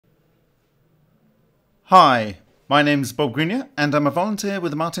Hi, my name's Bob Greenyer and I'm a volunteer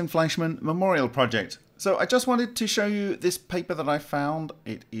with the Martin Fleischmann Memorial Project. So I just wanted to show you this paper that I found.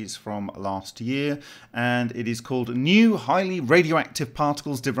 It is from last year and it is called New Highly Radioactive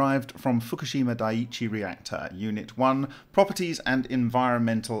Particles Derived from Fukushima Daiichi Reactor Unit 1 Properties and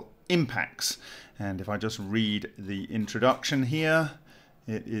Environmental Impacts. And if I just read the introduction here,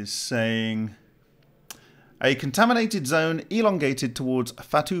 it is saying, a contaminated zone elongated towards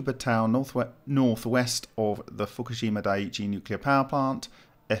Fueda town northwest of the Fukushima Daiichi nuclear power plant,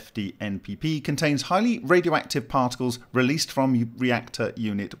 FDNPP, contains highly radioactive particles released from Reactor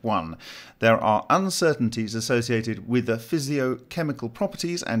Unit 1. There are uncertainties associated with the physiochemical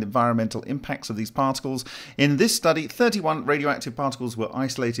properties and environmental impacts of these particles. In this study, 31 radioactive particles were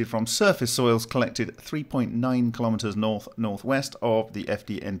isolated from surface soils collected 3.9 kilometers northwest of the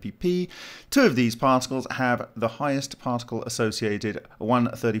FDNPP. Two of these particles have the highest particle-associated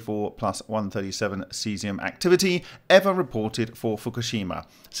 134 plus 137 cesium activity ever reported for Fukushima.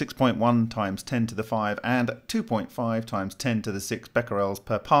 6.1 times 10 to the 5 and 2.5 times 10 to the 6 becquerels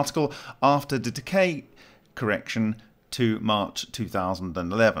per particle after the decay correction to March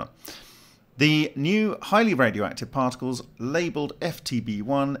 2011. The new highly radioactive particles, labelled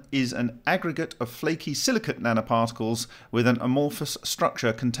FTB1, is an aggregate of flaky silicate nanoparticles with an amorphous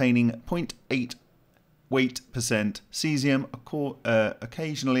structure containing 0.8 weight% cesium,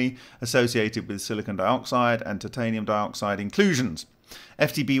 occasionally associated with silicon dioxide and titanium dioxide inclusions.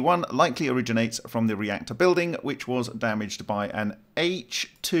 FTB1 likely originates from the reactor building, which was damaged by an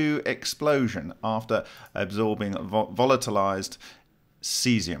H2 explosion after absorbing volatilized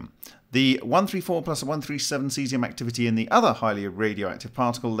cesium. The 134 plus 137 cesium activity in the other highly radioactive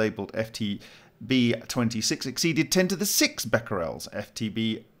particle, labelled FTB26, exceeded 10 to the 6 becquerels.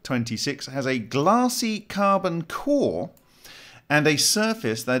 FTB26 has a glassy carbon core and a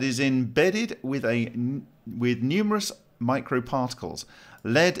surface that is embedded with numerous microparticles: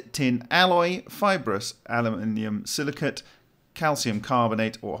 lead, tin alloy, fibrous aluminium silicate, calcium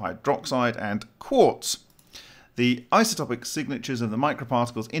carbonate or hydroxide, and quartz. The isotopic signatures of the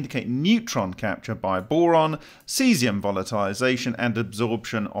microparticles indicate neutron capture by boron, cesium volatilization, and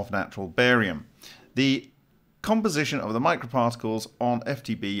absorption of natural barium. The composition of the microparticles on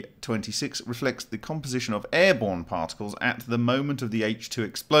FTB26 reflects the composition of airborne particles at the moment of the H2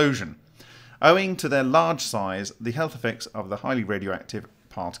 explosion. Owing to their large size, the health effects of the highly radioactive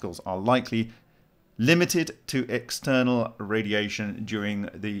particles are likely limited to external radiation during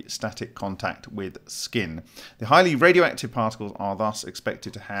the static contact with skin. The highly radioactive particles are thus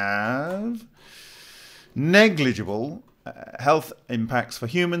expected to have negligible health impacts for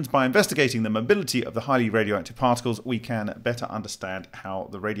humans. By investigating the mobility of the highly radioactive particles, we can better understand how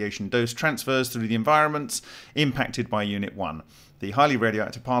the radiation dose transfers through the environments impacted by Unit 1. The highly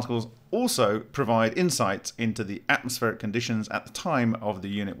radioactive particles also provide insights into the atmospheric conditions at the time of the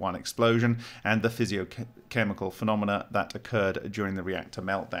Unit 1 explosion and the physiochemical phenomena that occurred during the reactor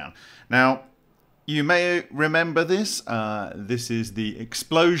meltdown. Now, you may remember this. This is the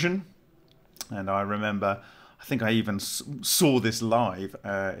explosion, and I remember, I think I even saw this live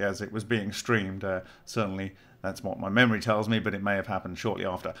as it was being streamed. Certainly, that's what my memory tells me, but it may have happened shortly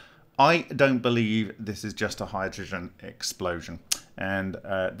after. I don't believe this is just a hydrogen explosion. And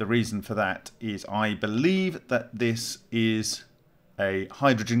the reason for that is I believe that this is a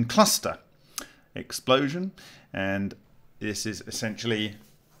hydrogen cluster explosion. And this is essentially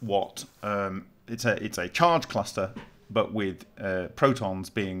what it's a charge cluster, but with protons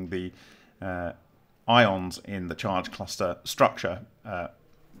being the ions in the charge cluster structure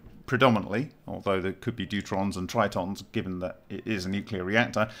predominantly, although there could be deuterons and tritons, given that it is a nuclear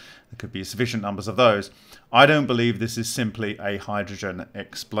reactor. There could be sufficient numbers of those. I don't believe this is simply a hydrogen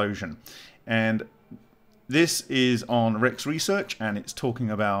explosion. And this is on Rex Research, and it's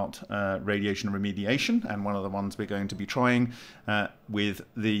talking about radiation remediation, and one of the ones we're going to be trying with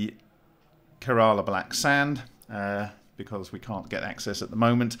the Kerala black sand, because we can't get access at the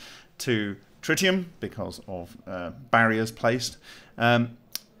moment to tritium because of barriers placed.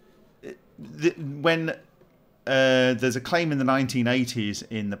 When there's a claim in the 1980s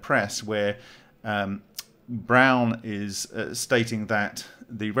in the press where Brown is stating that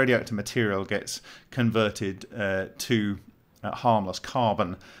the radioactive material gets converted to harmless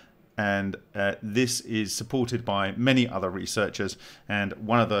carbon, and this is supported by many other researchers, and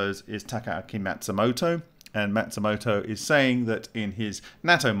one of those is Takami Matsumoto. And Matsumoto is saying that in his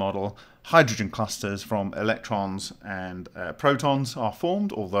NATO model, hydrogen clusters from electrons and protons are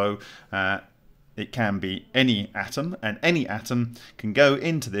formed, although it can be any atom, and any atom can go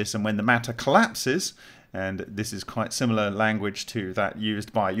into this, and when the matter collapses, and this is quite similar language to that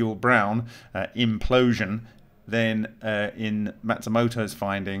used by Yul Brown, implosion, then in Matsumoto's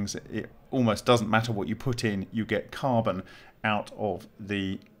findings, it almost doesn't matter what you put in, you get carbon out of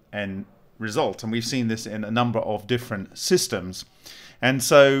the end result. And we've seen this in a number of different systems. And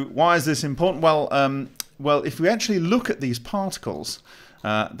so why is this important? Well, if we actually look at these particles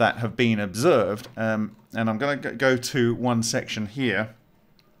that have been observed, and I'm going to go to one section here,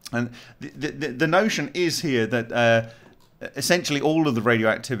 and the notion is here that essentially all of the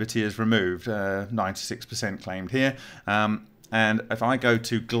radioactivity is removed, 96% claimed here. And if I go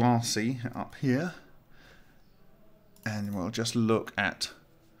to Glassy up here, and we'll just look at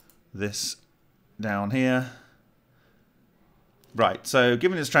this down here. Right, so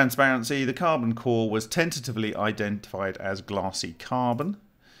given its transparency, the carbon core was tentatively identified as glassy carbon.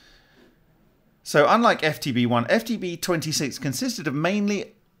 So unlike FTB1, FTB26 consisted of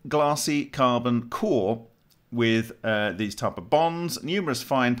mainly glassy carbon core with these type of bonds. Numerous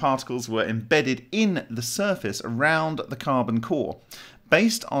fine particles were embedded in the surface around the carbon core.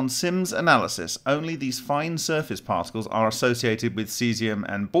 Based on Sim's analysis, only these fine surface particles are associated with cesium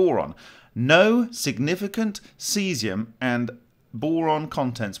and boron. No significant cesium and boron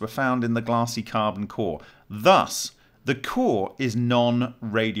contents were found in the glassy carbon core. Thus, the core is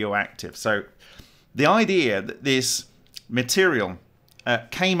non-radioactive. So the idea that this material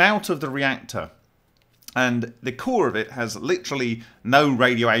came out of the reactor and the core of it has literally no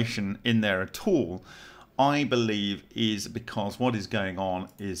radiation in there at all, I believe is because what is going on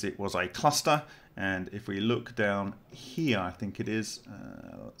is it was a cluster. And if we look down here, I think it is,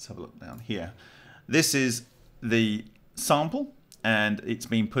 let's have a look down here. This is the sample, and it's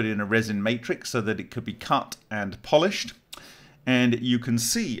been put in a resin matrix so that it could be cut and polished. And you can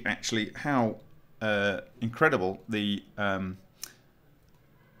see actually how incredible here,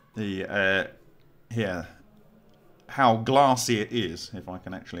 how glassy it is. If I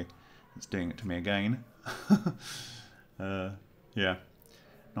can actually, it's doing it to me again. Yeah,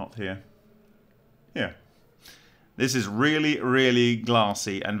 not here. Yeah. This is really, really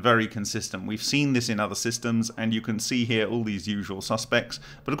glassy and very consistent. We've seen this in other systems, and you can see here all these usual suspects.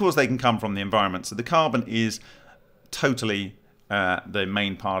 But of course they can come from the environment. So the carbon is totally the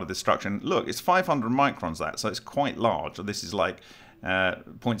main part of the structure. And look, it's 500 microns that, so it's quite large. This is like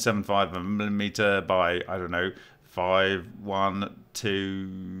 0.75 millimeter by, I don't know, 2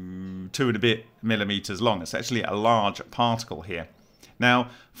 and a bit millimeters long. It's actually a large particle here. Now,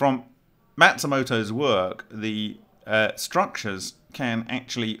 from Matsumoto's work, the structures can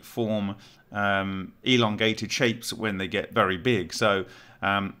actually form elongated shapes when they get very big. So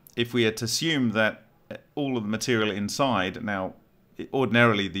if we are to assume that all of the material inside, now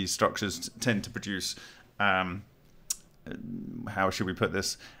ordinarily these structures tend to produce, how should we put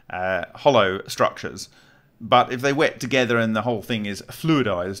this, hollow structures. But if they wet together and the whole thing is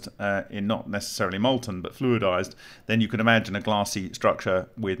fluidized, in not necessarily molten, but fluidized, then you can imagine a glassy structure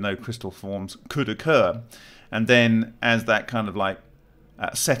with no crystal forms could occur. And then as that kind of like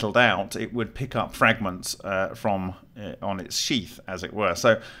settled out, it would pick up fragments from on its sheath, as it were.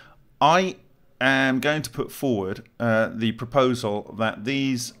 So I am going to put forward the proposal that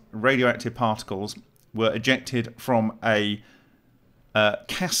these radioactive particles were ejected from a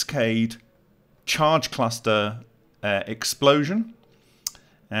cascade charge cluster explosion,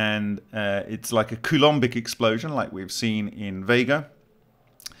 and it's like a Coulombic explosion like we've seen in Vega,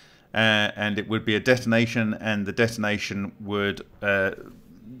 and it would be a detonation, and the detonation would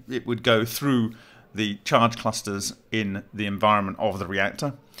it would go through the charge clusters in the environment of the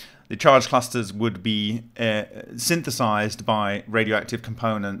reactor. The charge clusters would be synthesized by radioactive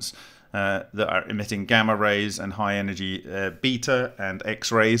components that are emitting gamma rays and high energy beta and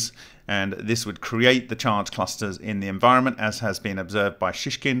X-rays, and this would create the charge clusters in the environment, as has been observed by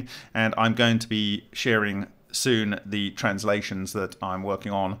Shishkin. And I'm going to be sharing soon the translations that I'm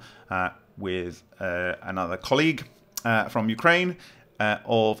working on with another colleague from Ukraine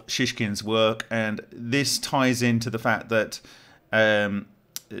of Shishkin's work, and this ties into the fact that Chernobyl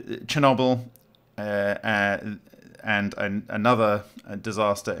and another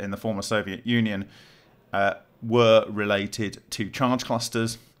disaster in the former Soviet Union were related to charge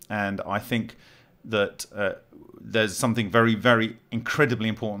clusters. And I think that there's something very, very incredibly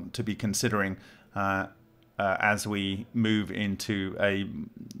important to be considering as we move into a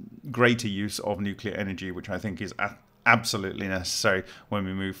greater use of nuclear energy, which I think is absolutely necessary when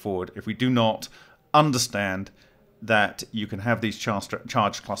we move forward. If we do not understand that you can have these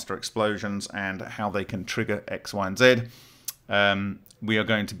charge cluster explosions and how they can trigger X, Y, and Z, we are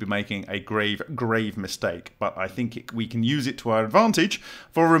going to be making a grave mistake. But I think we can use it to our advantage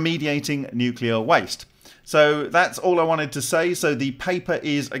for remediating nuclear waste. So that's all I wanted to say. So the paper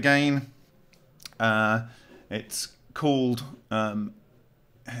is, again, it's called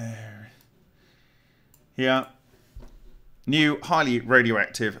here, New Highly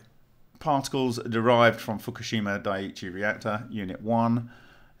Radioactive Particles Derived from Fukushima Daiichi Reactor Unit 1.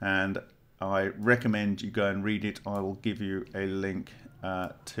 And I recommend you go and read it. I will give you a link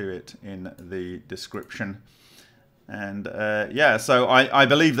to it in the description. And yeah, so I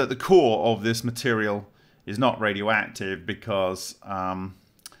believe that the core of this material is not radioactive because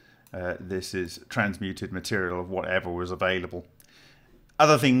this is transmuted material of whatever was available.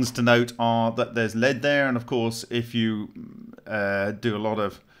 Other things to note are that there's lead there, and of course if you do a lot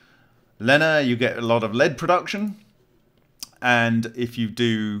of LENR, you get a lot of lead production. And if you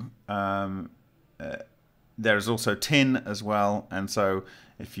do, there's also tin as well, and so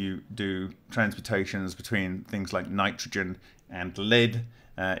if you do transmutations between things like nitrogen and lead,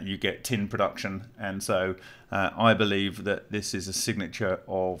 you get tin production. And so I believe that this is a signature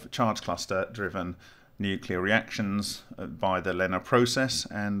of charge cluster driven nuclear reactions by the LENR process,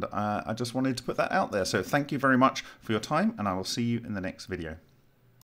 and I just wanted to put that out there. So thank you very much for your time, and I will see you in the next video.